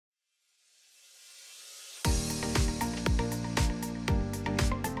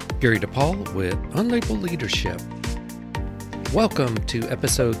Gary DePaul with Unlabeled Leadership. Welcome to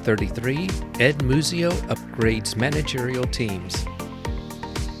episode 33, Ed Muzio Upgrades Managerial Teams.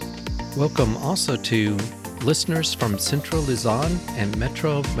 Welcome also to listeners from Central Luzon and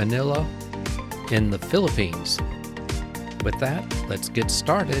Metro Manila in the Philippines. With that, let's get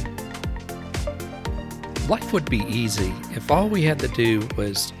started. Life would be easy if all we had to do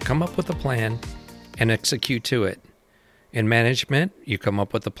was come up with a plan and execute to it. In management, you come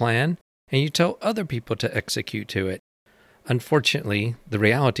up with a plan and you tell other people to execute to it. Unfortunately, the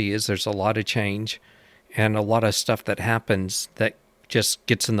reality is there's a lot of change and a lot of stuff that happens that just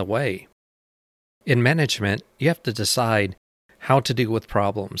gets in the way. In management, you have to decide how to deal with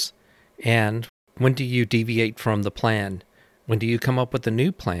problems. And when do you deviate from the plan? When do you come up with a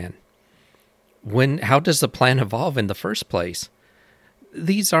new plan? How does the plan evolve in the first place?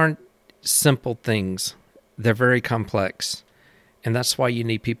 These aren't simple things. They're very complex, and that's why you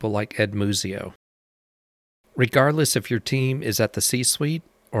need people like Ed Muzio. Regardless if your team is at the C-suite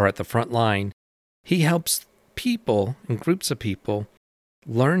or at the front line, he helps people and groups of people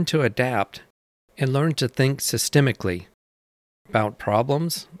learn to adapt and learn to think systemically about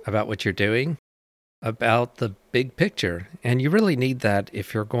problems, about what you're doing, about the big picture. And you really need that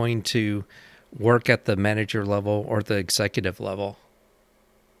if you're going to work at the manager level or the executive level.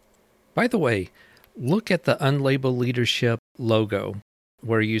 By the way, look at the Unlabeled Leadership logo,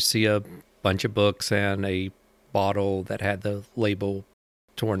 where you see a bunch of books and a bottle that had the label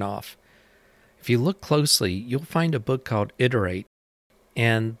torn off. If you look closely, you'll find a book called Iterate,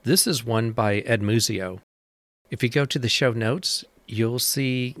 and this is one by Ed Muzio. If you go to the show notes, you'll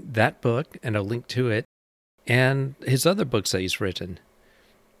see that book and a link to it, and his other books that he's written.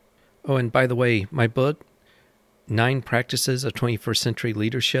 Oh, and by the way, my book, 9 Practices of 21st Century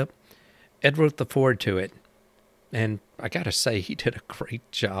Leadership, Ed wrote the foreword to it, and I gotta say, he did a great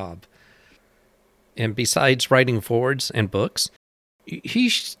job. And besides writing forewords and books, you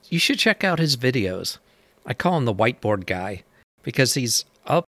should check out his videos. I call him the whiteboard guy, because he's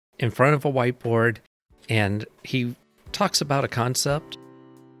up in front of a whiteboard, and he talks about a concept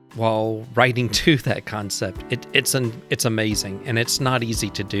while writing to that concept. It's amazing, and it's not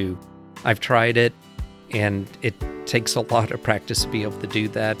easy to do. I've tried it, and it takes a lot of practice to be able to do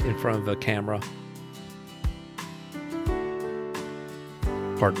that in front of a camera.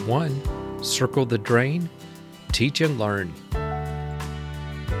 Part 1, Circle the Drain, Teach and Learn.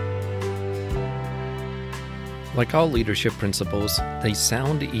 Like all leadership principles, they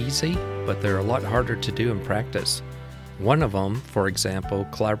sound easy, but they're a lot harder to do in practice. One of them, for example,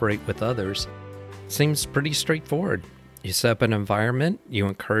 collaborate with others, seems pretty straightforward. You set up an environment, you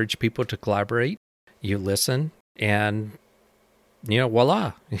encourage people to collaborate, you listen, and,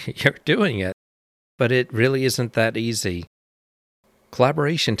 voila, you're doing it. But it really isn't that easy.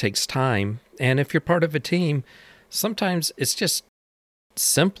 Collaboration takes time, and if you're part of a team, sometimes it's just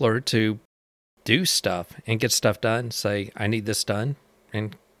simpler to do stuff and get stuff done. Say, I need this done,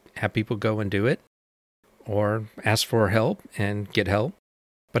 and have people go and do it, or ask for help and get help.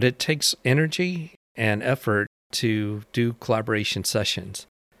 But it takes energy and effort to do collaboration sessions.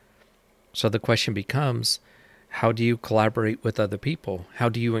 So the question becomes, how do you collaborate with other people? How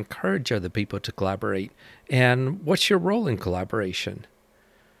do you encourage other people to collaborate? And what's your role in collaboration?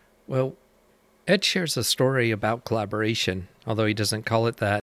 Well, Ed shares a story about collaboration, although he doesn't call it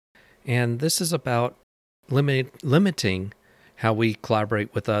that. And this is about limiting how we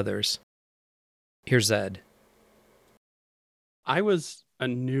collaborate with others. Here's Ed. I was a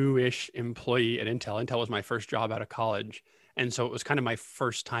new-ish employee at Intel. Intel was my first job out of college. And so it was kind of my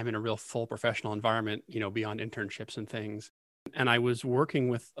first time in a real full professional environment, beyond internships and things. And I was working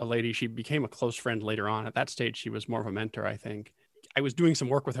with a lady. She became a close friend later on. At that stage, she was more of a mentor, I think. I was doing some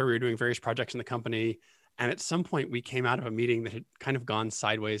work with her. We were doing various projects in the company. And at some point, we came out of a meeting that had kind of gone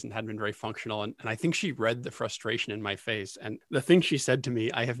sideways and hadn't been very functional. And I think she read the frustration in my face. And the thing she said to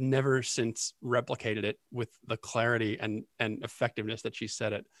me, I have never since replicated it with the clarity and effectiveness that she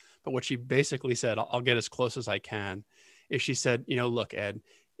said it. But what she basically said, I'll get as close as I can, is she said, look, Ed,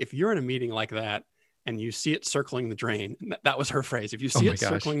 if you're in a meeting like that and you see it circling the drain, that was her phrase. If you see it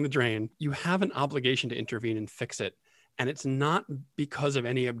circling the drain, you have an obligation to intervene and fix it. And it's not because of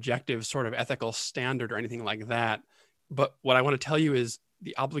any objective sort of ethical standard or anything like that. But what I want to tell you is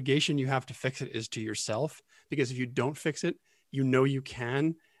the obligation you have to fix it is to yourself, because if you don't fix it, you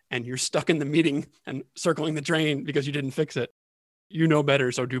can, and you're stuck in the meeting and circling the drain because you didn't fix it. You know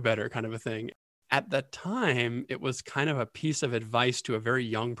better, so do better, kind of a thing. At the time, it was kind of a piece of advice to a very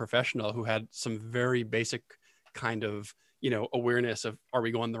young professional who had some very basic kind of, awareness of, are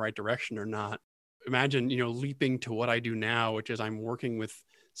we going the right direction or not? Imagine, leaping to what I do now, which is I'm working with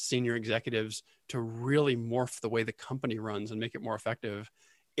senior executives to really morph the way the company runs and make it more effective,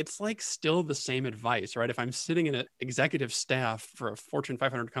 it's like still the same advice, right? If I'm sitting in an executive staff for a Fortune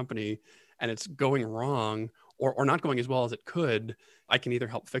 500 company and it's going wrong or not going as well as it could, I can either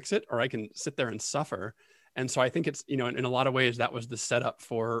help fix it or I can sit there and suffer. And so I think it's, in a lot of ways, that was the setup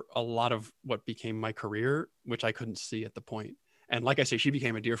for a lot of what became my career, which I couldn't see at the point. And like I say, she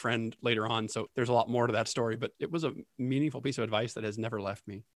became a dear friend later on. So there's a lot more to that story, but it was a meaningful piece of advice that has never left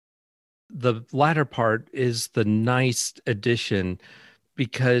me. The latter part is the nice addition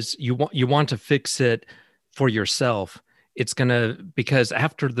because you want to fix it for yourself. Because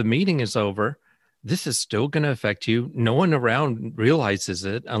after the meeting is over, this is still going to affect you. No one around realizes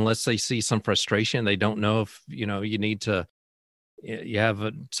it unless they see some frustration. They don't know if, you need to, you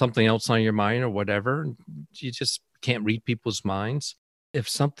have something else on your mind or whatever. You just can't read people's minds. If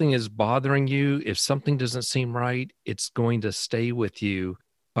something is bothering you, if something doesn't seem right, it's going to stay with you.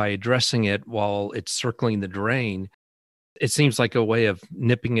 By addressing it while it's circling the drain, it seems like a way of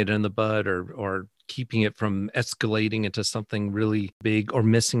nipping it in the bud or keeping it from escalating into something really big or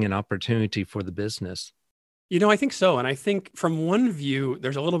missing an opportunity for the business. I think so. And I think from one view,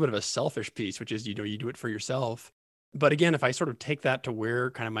 there's a little bit of a selfish piece, which is, you do it for yourself. But again, if I sort of take that to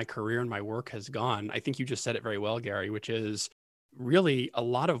where kind of my career and my work has gone, I think you just said it very well, Gary, which is really a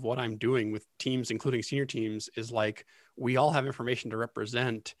lot of what I'm doing with teams, including senior teams, is like, we all have information to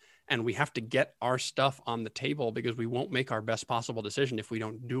represent and we have to get our stuff on the table because we won't make our best possible decision if we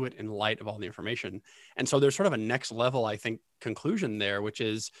don't do it in light of all the information. And so there's sort of a next level, I think, conclusion there, which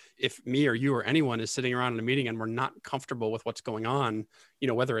is if me or you or anyone is sitting around in a meeting and we're not comfortable with what's going on,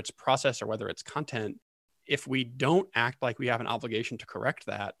 whether it's process or whether it's content, if we don't act like we have an obligation to correct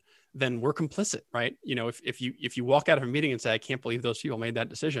that, then we're complicit, right? If you walk out of a meeting and say, I can't believe those people made that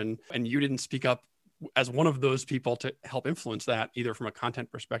decision, and you didn't speak up as one of those people to help influence that, either from a content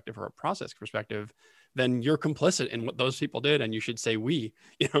perspective or a process perspective, then you're complicit in what those people did. And you should say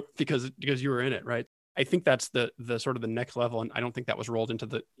because you were in it, right? I think that's the sort of the next level. And I don't think that was rolled into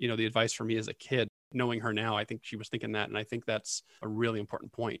the advice for me as a kid. Knowing her now, I think she was thinking that. And I think that's a really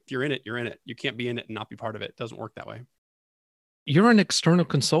important point. If you're in it, you're in it. You can't be in it and not be part of it. It doesn't work that way. You're an external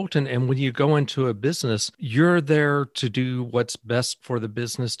consultant, and when you go into a business, you're there to do what's best for the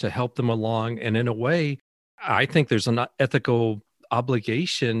business to help them along. And in a way, I think there's an ethical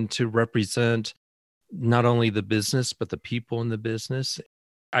obligation to represent not only the business, but the people in the business.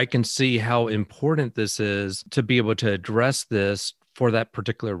 I can see how important this is to be able to address this for that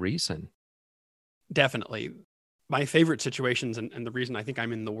particular reason. Definitely. My favorite situations, and the reason I think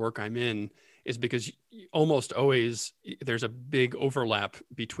I'm in the work I'm in, is because almost always there's a big overlap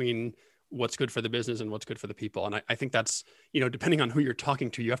between what's good for the business and what's good for the people. And I think that's, depending on who you're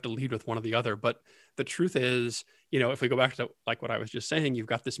talking to, you have to lead with one or the other. But the truth is, if we go back to like what I was just saying, you've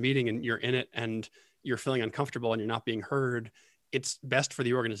got this meeting and you're in it and you're feeling uncomfortable and you're not being heard. It's best for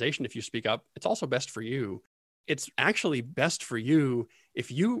the organization if you speak up. It's also best for you. It's actually best for you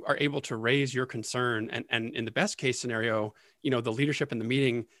if you are able to raise your concern, and in the best case scenario, the leadership in the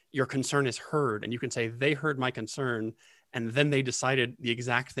meeting, your concern is heard, and you can say, they heard my concern, and then they decided the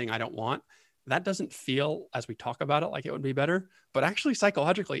exact thing I don't want. That doesn't feel, as we talk about it, like it would be better, but actually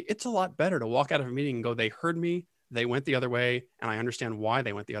psychologically, it's a lot better to walk out of a meeting and go, they heard me, they went the other way, and I understand why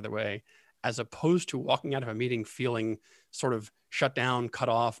they went the other way, as opposed to walking out of a meeting feeling sort of shut down, cut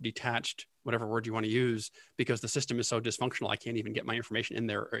off, detached, whatever word you want to use, because the system is so dysfunctional, I can't even get my information in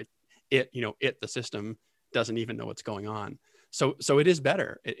there. Or the system doesn't even know what's going on. So it is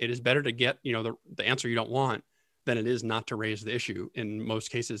better. It is better to get, the answer you don't want than it is not to raise the issue in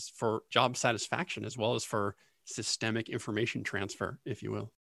most cases, for job satisfaction, as well as for systemic information transfer, if you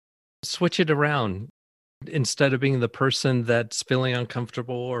will. Switch it around. Instead of being the person that's feeling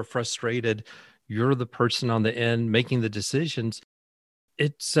uncomfortable or frustrated, you're the person on the end making the decisions.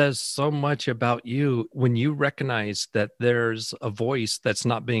 It says so much about you when you recognize that there's a voice that's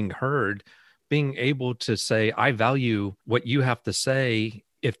not being heard, being able to say, I value what you have to say.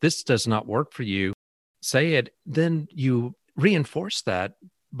 If this does not work for you, say it. Then you reinforce that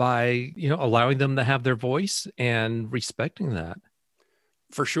by, allowing them to have their voice and respecting that.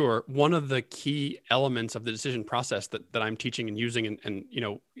 For sure. One of the key elements of the decision process that I'm teaching and using and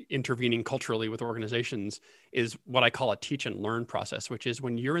intervening culturally with organizations is what I call a teach and learn process, which is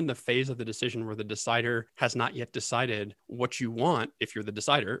when you're in the phase of the decision where the decider has not yet decided what you want, if you're the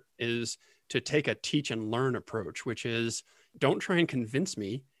decider, is to take a teach and learn approach, which is don't try and convince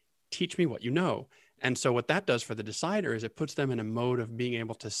me, teach me what you know. And so what that does for the decider is it puts them in a mode of being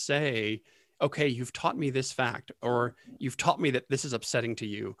able to say, okay, you've taught me this fact, or you've taught me that this is upsetting to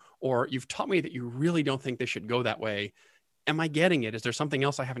you, or you've taught me that you really don't think this should go that way. Am I getting it? Is there something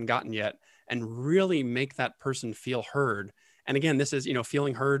else I haven't gotten yet? And really make that person feel heard. And again, this is,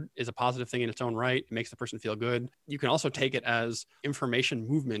 feeling heard is a positive thing in its own right. It makes the person feel good. You can also take it as information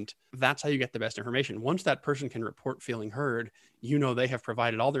movement. That's how you get the best information. Once that person can report feeling heard, they have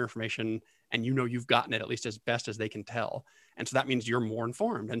provided all their information and you've gotten it at least as best as they can tell. And so that means you're more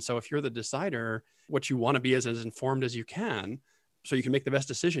informed. And so if you're the decider, what you want to be is as informed as you can so you can make the best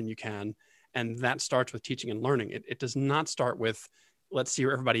decision you can. And that starts with teaching and learning. It does not start with, let's see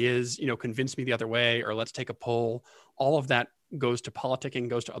where everybody is, convince me the other way, or let's take a poll. All of that goes to politicking,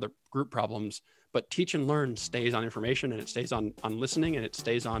 goes to other group problems. But teach and learn stays on information, and it stays on listening, and it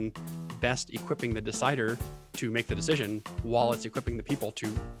stays on best equipping the decider to make the decision while it's equipping the people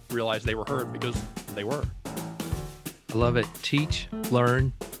to realize they were heard, because they were. I love it. Teach,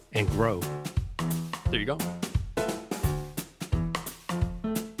 learn, and grow. There you go.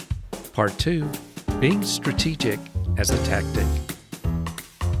 Part 2, being strategic as a tactic.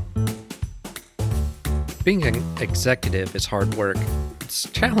 Being an executive is hard work. It's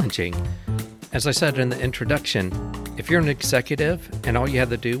challenging. As I said in the introduction, if you're an executive and all you had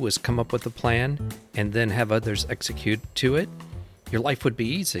to do was come up with a plan and then have others execute to it, your life would be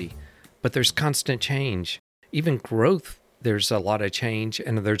easy. But there's constant change. Even growth, there's a lot of change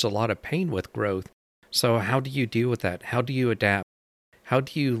and there's a lot of pain with growth. So how do you deal with that? How do you adapt? How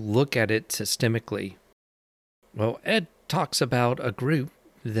do you look at it systemically? Well, Ed talks about a group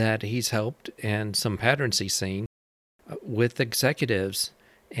that he's helped and some patterns he's seen with executives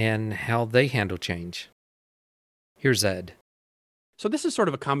and how they handle change. Here's Ed. So this is sort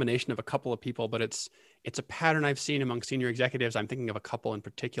of a combination of a couple of people, but it's a pattern I've seen among senior executives. I'm thinking of a couple in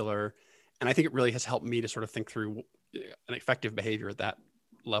particular, and I think it really has helped me to sort of think through an effective behavior at that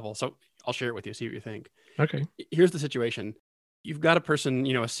level. So I'll share it with you, see what you think. Okay. Here's the situation. You've got a person,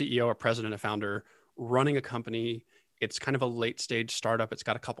 a CEO, a president, a founder running a company. It's kind of a late stage startup. It's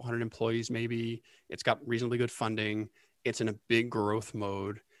got a couple hundred employees, maybe. It's got reasonably good funding. It's in a big growth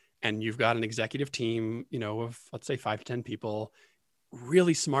mode. And you've got an executive team, of let's say 5 to 10 people,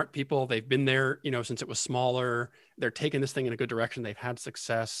 really smart people. They've been there, since it was smaller. They're taking this thing in a good direction. They've had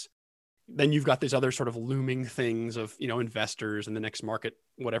success. Then you've got these other sort of looming things of, investors in the next market,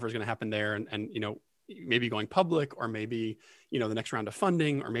 whatever's going to happen there. And maybe going public, or maybe, the next round of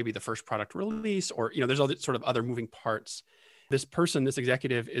funding, or maybe the first product release, or, there's all these sort of other moving parts. This person, this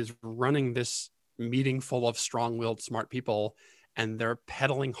executive, is running this meeting full of strong-willed, smart people, and they're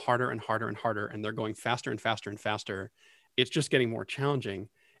pedaling harder and harder and harder, and they're going faster and faster and faster. It's just getting more challenging.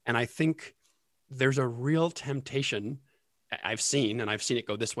 And I think there's a real temptation I've seen, and I've seen it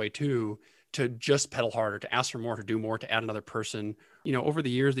go this way too, to just pedal harder, to ask for more, to do more, to add another person. Over the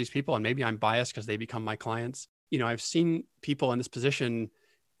years, these people, and maybe I'm biased because they become my clients, I've seen people in this position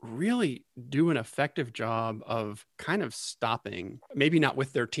really do an effective job of kind of stopping, maybe not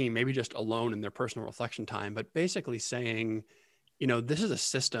with their team, maybe just alone in their personal reflection time, but basically saying, this is a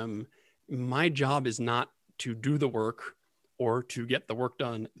system. My job is not to do the work or to get the work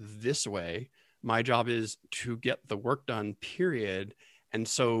done this way. My job is to get the work done, period. And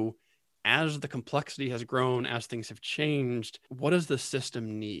so as the complexity has grown, as things have changed, what does the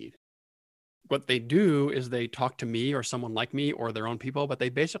system need? What they do is they talk to me or someone like me or their own people, but they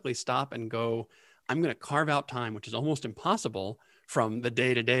basically stop and go, I'm going to carve out time, which is almost impossible from the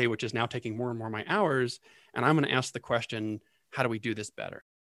day to day, which is now taking more and more of my hours. And I'm going to ask the question, how do we do this better?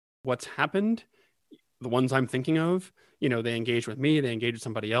 What's happened? The ones I'm thinking of, they engaged with me, they engaged with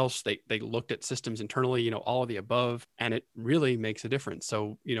somebody else. They looked at systems internally, all of the above, and it really makes a difference.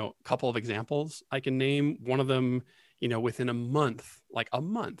 So, a couple of examples I can name. One of them, within a month,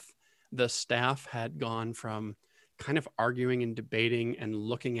 the staff had gone from kind of arguing and debating and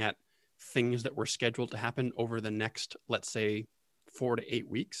looking at things that were scheduled to happen over the next, let's say, 4 to 8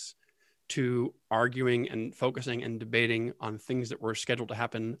 weeks, to arguing and focusing and debating on things that were scheduled to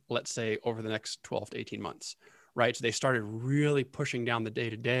happen, let's say, over the next 12 to 18 months, right? So they started really pushing down the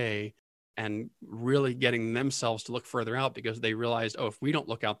day-to-day and really getting themselves to look further out, because they realized, oh, if we don't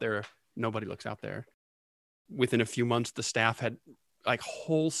look out there, nobody looks out there. Within a few months, the staff had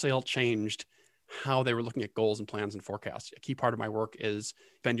wholesale changed how they were looking at goals and plans and forecasts. A key part of my work is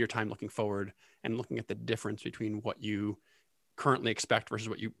spend your time looking forward and looking at the difference between what you currently expect versus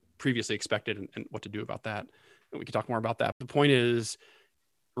what you previously expected, and what to do about that. And we can talk more about that. The point is,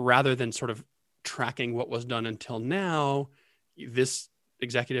 rather than sort of tracking what was done until now, this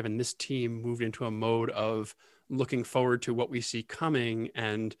executive and this team moved into a mode of looking forward to what we see coming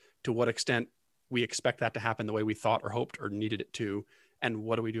and to what extent we expect that to happen the way we thought or hoped or needed it to. And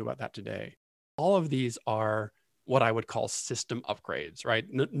what do we do about that today? All of these are what I would call system upgrades, right?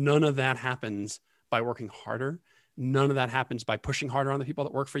 None of that happens by working harder. None of that happens by pushing harder on the people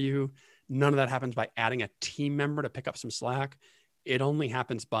that work for you. None of that happens by adding a team member to pick up some slack. It only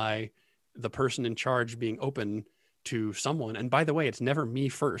happens by the person in charge being open to someone. And by the way, it's never me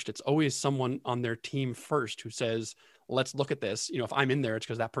first. It's always someone on their team first who says, let's look at this. If I'm in there, it's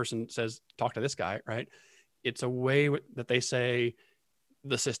because that person says, talk to this guy, right? It's a way that they say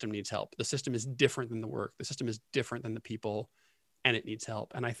the system needs help. The system is different than the work. The system is different than the people, and it needs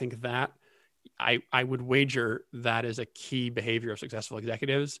help. And I think that I would wager that is a key behavior of successful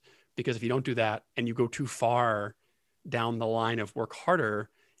executives, because if you don't do that and you go too far down the line of work harder,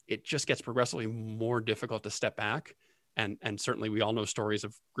 it just gets progressively more difficult to step back. And certainly we all know stories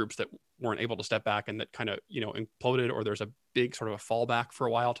of groups that weren't able to step back and that kind of, imploded, or there's a big sort of a fallback for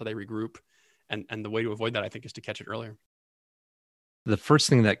a while till they regroup. And the way to avoid that, I think, is to catch it earlier. The first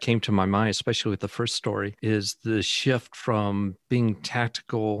thing that came to my mind, especially with the first story, is the shift from being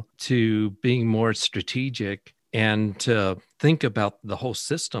tactical to being more strategic, and to think about the whole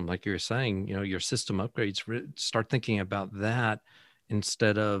system. Like you were saying, your system upgrades, start thinking about that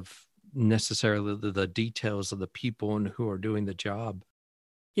instead of necessarily the details of the people and who are doing the job.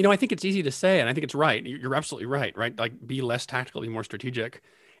 I think it's easy to say, and I think it's right. You're absolutely right? Like, be less tactical, be more strategic.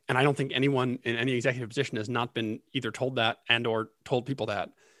 And I don't think anyone in any executive position has not been either told that and or told people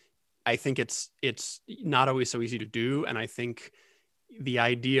that. I think it's not always so easy to do. And I think the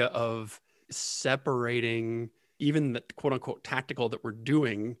idea of separating even the quote unquote tactical that we're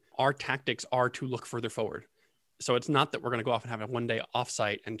doing, our tactics are to look further forward. So it's not that we're going to go off and have a one-day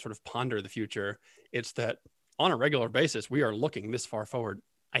offsite and sort of ponder the future. It's that on a regular basis, we are looking this far forward.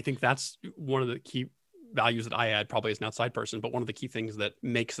 I think that's one of the key values that I add, probably as an outside person, but one of the key things that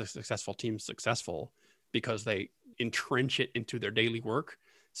makes a successful team successful, because they entrench it into their daily work.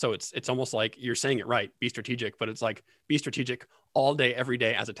 So it's almost like you're saying it right, be strategic, but it's like be strategic all day, every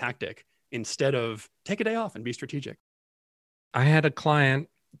day as a tactic, instead of take a day off and be strategic. I had a client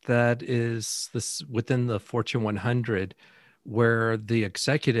that is this within the Fortune 100, where the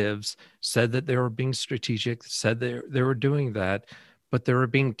executives said that they were being strategic, said they were doing that, but they were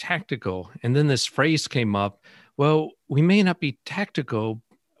being tactical. And then this phrase came up, well, we may not be tactical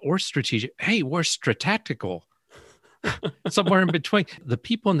or strategic. Hey, we're stratactical. Somewhere in between. The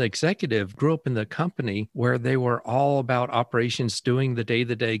people in the executive grew up in the company where they were all about operations, doing the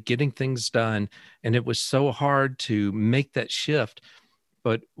day-to-day, getting things done. And it was so hard to make that shift.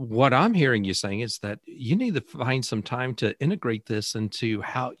 But what I'm hearing you saying is that you need to find some time to integrate this into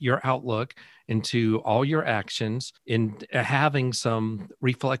how your outlook, into all your actions, in having some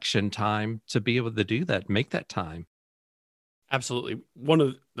reflection time to be able to do that, make that time. Absolutely. One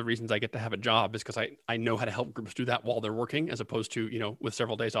of the reasons I get to have a job is because I know how to help groups do that while they're working, as opposed to, with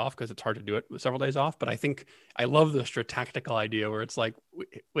several days off, because it's hard to do it with several days off. But I think I love the stratactical idea where it's like,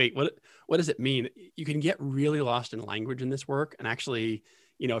 wait, what does it mean? You can get really lost in language in this work. And actually,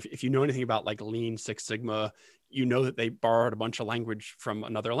 if you know anything about like Lean Six Sigma, you know that they borrowed a bunch of language from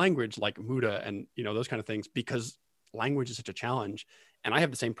another language like Muda and, those kind of things, because language is such a challenge. And I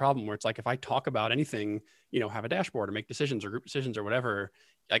have the same problem where it's like, if I talk about anything, have a dashboard or make decisions or group decisions or whatever,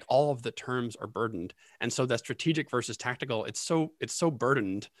 like all of the terms are burdened. And so that strategic versus tactical, it's so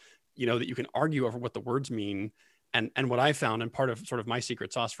burdened, that you can argue over what the words mean. And what I found, and part of sort of my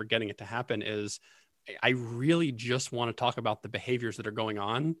secret sauce for getting it to happen, is I really just want to talk about the behaviors that are going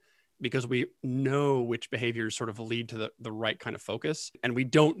on, because we know which behaviors sort of lead to the right kind of focus. And we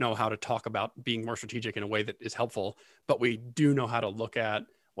don't know how to talk about being more strategic in a way that is helpful, but we do know how to look at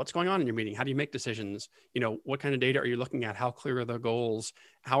what's going on in your meeting. How do you make decisions? What kind of data are you looking at? How clear are the goals?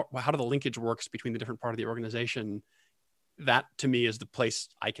 How do the linkage works between the different part of the organization? That to me is the place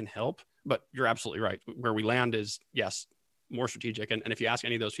I can help. But you're absolutely right. Where we land is, yes, more strategic. And if you ask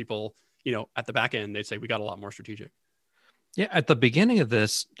any of those people, at the back end, they'd say we got a lot more strategic. Yeah. At the beginning of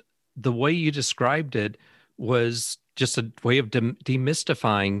this, the way you described it was just a way of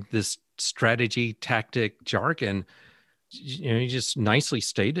demystifying this strategy, tactic, jargon. You just nicely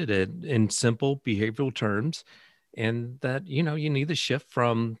stated it in simple behavioral terms, and that, you need to shift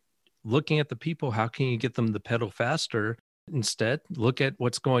from looking at the people, how can you get them to pedal faster? Instead, look at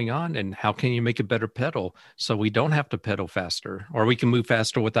what's going on and how can you make a better pedal so we don't have to pedal faster, or we can move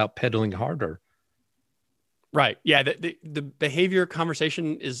faster without pedaling harder. Right. Yeah. The behavior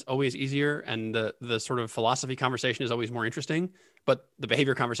conversation is always easier, and the sort of philosophy conversation is always more interesting. But the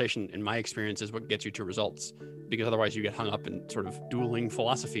behavior conversation, in my experience, is what gets you to results, because otherwise you get hung up in sort of dueling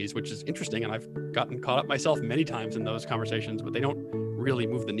philosophies, which is interesting. And I've gotten caught up myself many times in those conversations, but they don't really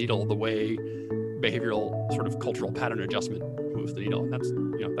move the needle the way behavioral sort of cultural pattern adjustment moves the needle. And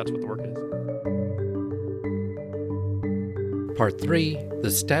that's what the work is. Part 3,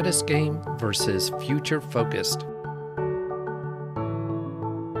 the status game versus future focused.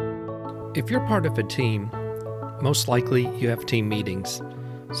 If you're part of a team, most likely you have team meetings.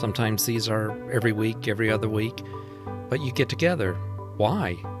 Sometimes these are every week, every other week, but you get together.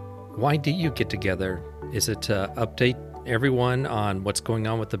 Why? Why do you get together? Is it to update everyone on what's going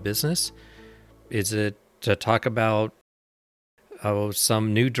on with the business? Is it to talk about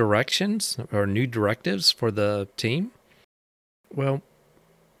some new directions or new directives for the team? Well,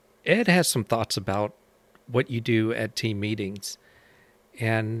 Ed has some thoughts about what you do at team meetings,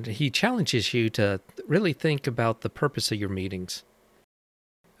 and he challenges you to really think about the purpose of your meetings.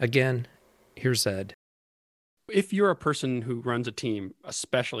 Again, here's Ed. If you're a person who runs a team,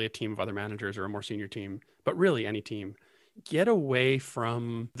 especially a team of other managers or a more senior team, but really any team, get away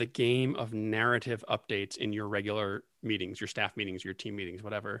from the game of narrative updates in your regular meetings, your staff meetings, your team meetings,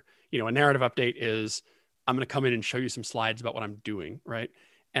 whatever. A narrative update is I'm going to come in and show you some slides about what I'm doing, right?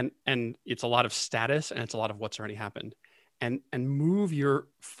 And it's a lot of status and it's a lot of what's already happened. And move your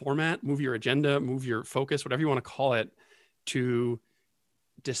format, move your agenda, move your focus, whatever you want to call it, to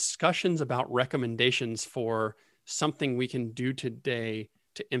discussions about recommendations for something we can do today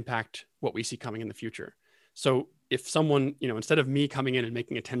to impact what we see coming in the future. So if someone, instead of me coming in and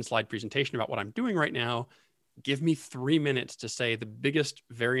making a 10-slide presentation about what I'm doing right now, give me 3 minutes to say the biggest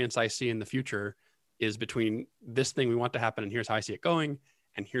variance I see in the future is between this thing we want to happen and here's how I see it going,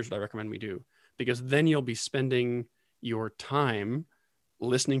 and here's what I recommend we do. Because then you'll be spending your time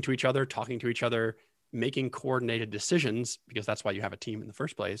listening to each other, talking to each other, making coordinated decisions, because that's why you have a team in the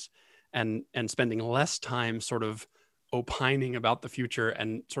first place, and spending less time sort of opining about the future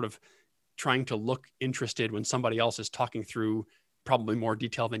and sort of trying to look interested when somebody else is talking through probably more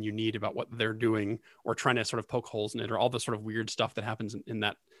detail than you need about what they're doing, or trying to sort of poke holes in it, or all the sort of weird stuff that happens in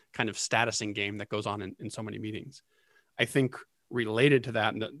that kind of statusing game that goes on in so many meetings. I think related to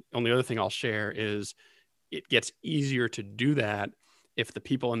that, and the only other thing I'll share is it gets easier to do that if the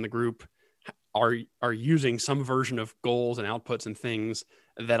people in the group are using some version of goals and outputs and things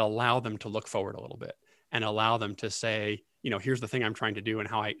that allow them to look forward a little bit and allow them to say, here's the thing I'm trying to do and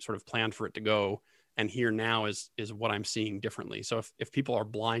how I sort of plan for it to go. And here now is what I'm seeing differently. So if people are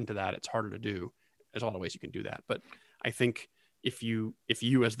blind to that, it's harder to do. There's a lot of ways you can do that. But I think if you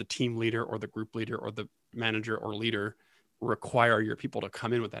as the team leader or the group leader or the manager or leader require your people to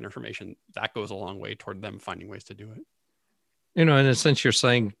come in with that information, that goes a long way toward them finding ways to do it. In a sense, you're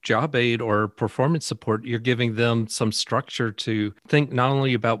saying job aid or performance support, you're giving them some structure to think not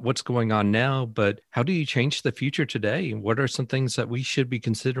only about what's going on now, but how do you change the future today? What are some things that we should be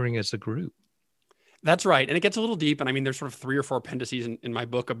considering as a group? That's right. And it gets a little deep. And I mean, there's sort of 3 or 4 appendices in my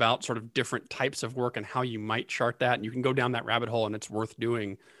book about sort of different types of work and how you might chart that. And you can go down that rabbit hole and it's worth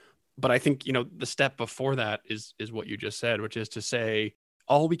doing. But I think, the step before that is what you just said, which is to say,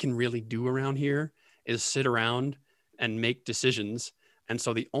 all we can really do around here is sit around and make decisions. And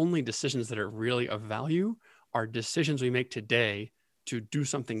so the only decisions that are really of value are decisions we make today to do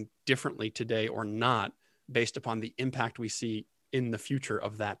something differently today or not, based upon the impact we see in the future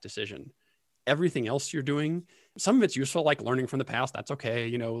of that decision. Everything else you're doing, some of it's useful, like learning from the past. That's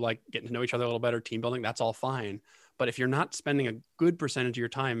okay. Like getting to know each other a little better, team building, that's all fine. But if you're not spending a good percentage of your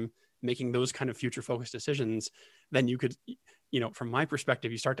time making those kind of future focused decisions, then you could, from my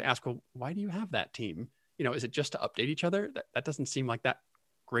perspective, you start to ask, well, why do you have that team? Is it just to update each other? That doesn't seem like that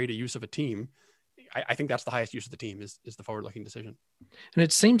great a use of a team. I think that's the highest use of the team is the forward-looking decision. And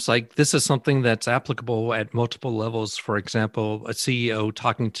it seems like this is something that's applicable at multiple levels. For example, a CEO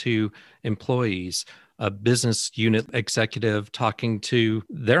talking to employees, a business unit executive talking to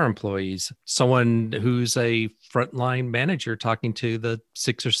their employees, someone who's a frontline manager talking to the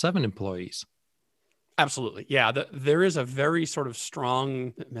 6 or 7 employees. Absolutely. Yeah. There is a very sort of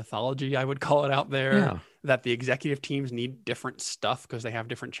strong mythology, I would call it, out there, that the executive teams need different stuff because they have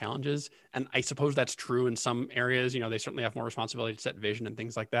different challenges. And I suppose that's true in some areas. They certainly have more responsibility to set vision and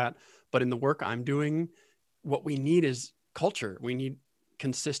things like that. But in the work I'm doing, what we need is culture. We need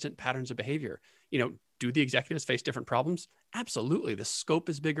consistent patterns of behavior. Do the executives face different problems? Absolutely. The scope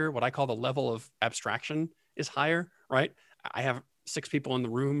is bigger. What I call the level of abstraction is higher, right? I have 6 people in the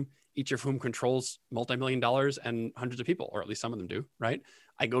room, each of whom controls multi-million dollars and hundreds of people, or at least some of them do, right?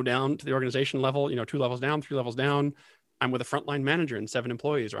 I go down to the organization level, 2 levels down, 3 levels down. I'm with a frontline manager and 7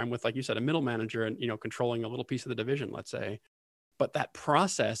 employees, or I'm with, like you said, a middle manager and, controlling a little piece of the division, let's say. But that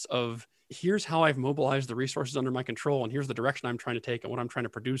process of here's how I've mobilized the resources under my control, and here's the direction I'm trying to take and what I'm trying to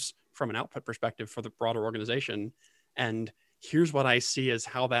produce from an output perspective for the broader organization. And here's what I see as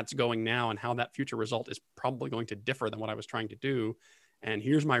how that's going now and how that future result is probably going to differ than what I was trying to do. And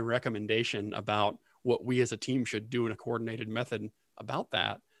here's my recommendation about what we as a team should do in a coordinated method about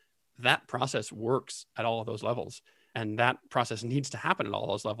that. That process works at all of those levels. And that process needs to happen at all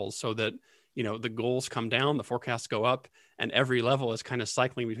those levels so that, the goals come down, the forecasts go up, and every level is kind of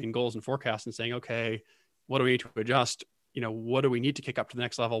cycling between goals and forecasts and saying, okay, what do we need to adjust? What do we need to kick up to the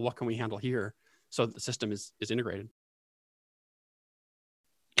next level? What can we handle here? So that the system is integrated.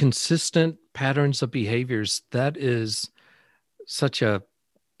 Consistent patterns of behaviors. That is such a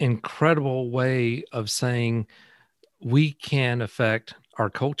incredible way of saying we can affect our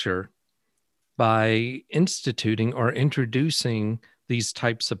culture by instituting or introducing these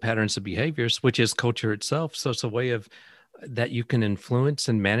types of patterns of behaviors, which is culture itself. So it's a way of that you can influence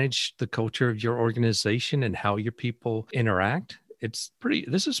and manage the culture of your organization and how your people interact. This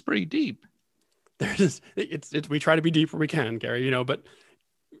is pretty deep. We try to be deep where we can, Gary, but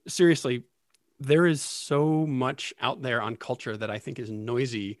seriously, there is so much out there on culture that I think is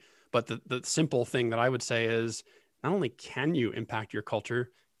noisy, but the simple thing that I would say is not only can you impact your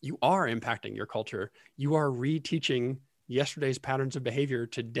culture, you are impacting your culture. You are reteaching yesterday's patterns of behavior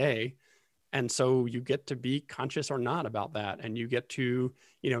today. And so you get to be conscious or not about that. And you get to,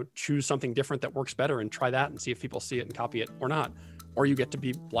 choose something different that works better and try that and see if people see it and copy it or not. Or you get to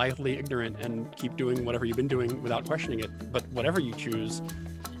be blithely ignorant and keep doing whatever you've been doing without questioning it. But whatever you choose,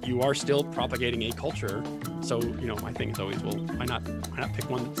 you are still propagating a culture. So, my thing is always, well, why not pick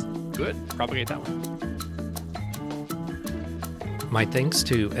one that's good? Propagate that one. My thanks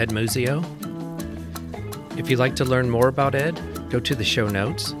to Ed Muzio. If you'd like to learn more about Ed, go to the show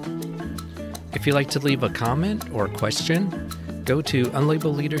notes. If you'd like to leave a comment or question, go to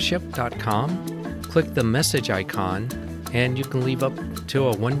unlabelleadership.com, click the message icon, and you can leave up to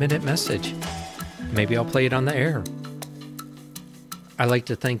a 1-minute message. Maybe I'll play it on the air. I'd like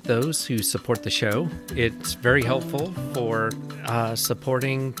to thank those who support the show. It's very helpful for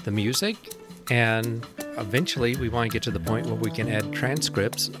supporting the music, and eventually we want to get to the point where we can add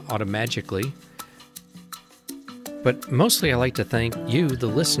transcripts automatically. But mostly I like to thank you, the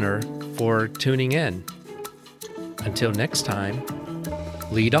listener, for tuning in. Until next time,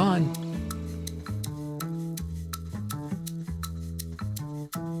 lead on.